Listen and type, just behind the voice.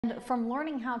And from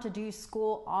learning how to do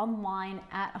school online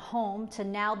at home to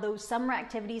now those summer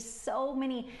activities so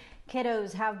many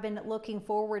kiddos have been looking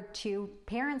forward to,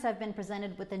 parents have been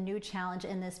presented with a new challenge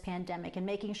in this pandemic and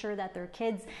making sure that their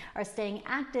kids are staying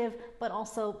active but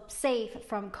also safe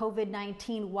from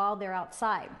COVID-19 while they're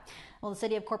outside. Well, the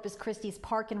City of Corpus Christi's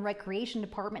Park and Recreation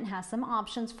Department has some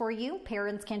options for you.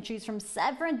 Parents can choose from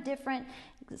 7 different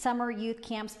summer youth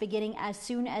camps beginning as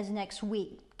soon as next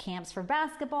week. Camps for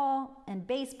basketball and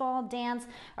baseball, dance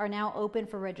are now open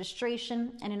for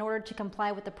registration. And in order to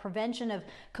comply with the prevention of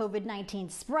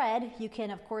COVID-19 spread, you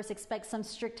can, of course, expect some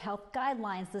strict health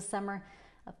guidelines this summer,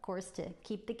 of course, to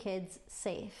keep the kids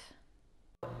safe.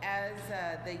 As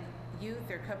the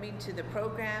youth are coming to the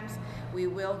programs, we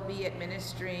will be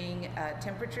administering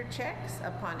temperature checks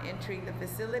upon entering the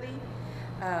facility.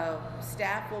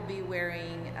 Staff will be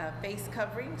wearing face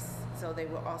coverings, so they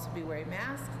will also be wearing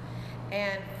masks.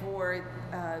 And for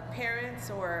parents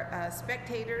or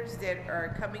spectators that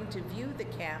are coming to view the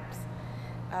camps,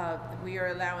 we are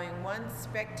allowing 1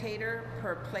 spectator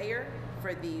per player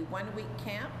for the 1-week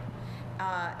camp.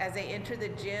 As they enter the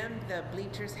gym, the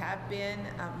bleachers have been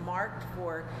marked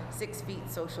for 6 feet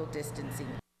social distancing.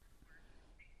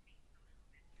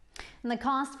 And the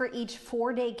cost for each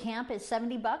 4-day camp is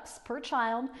 $70 per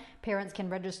child. Parents can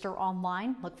register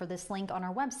online. Look for this link on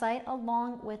our website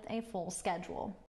along with a full schedule.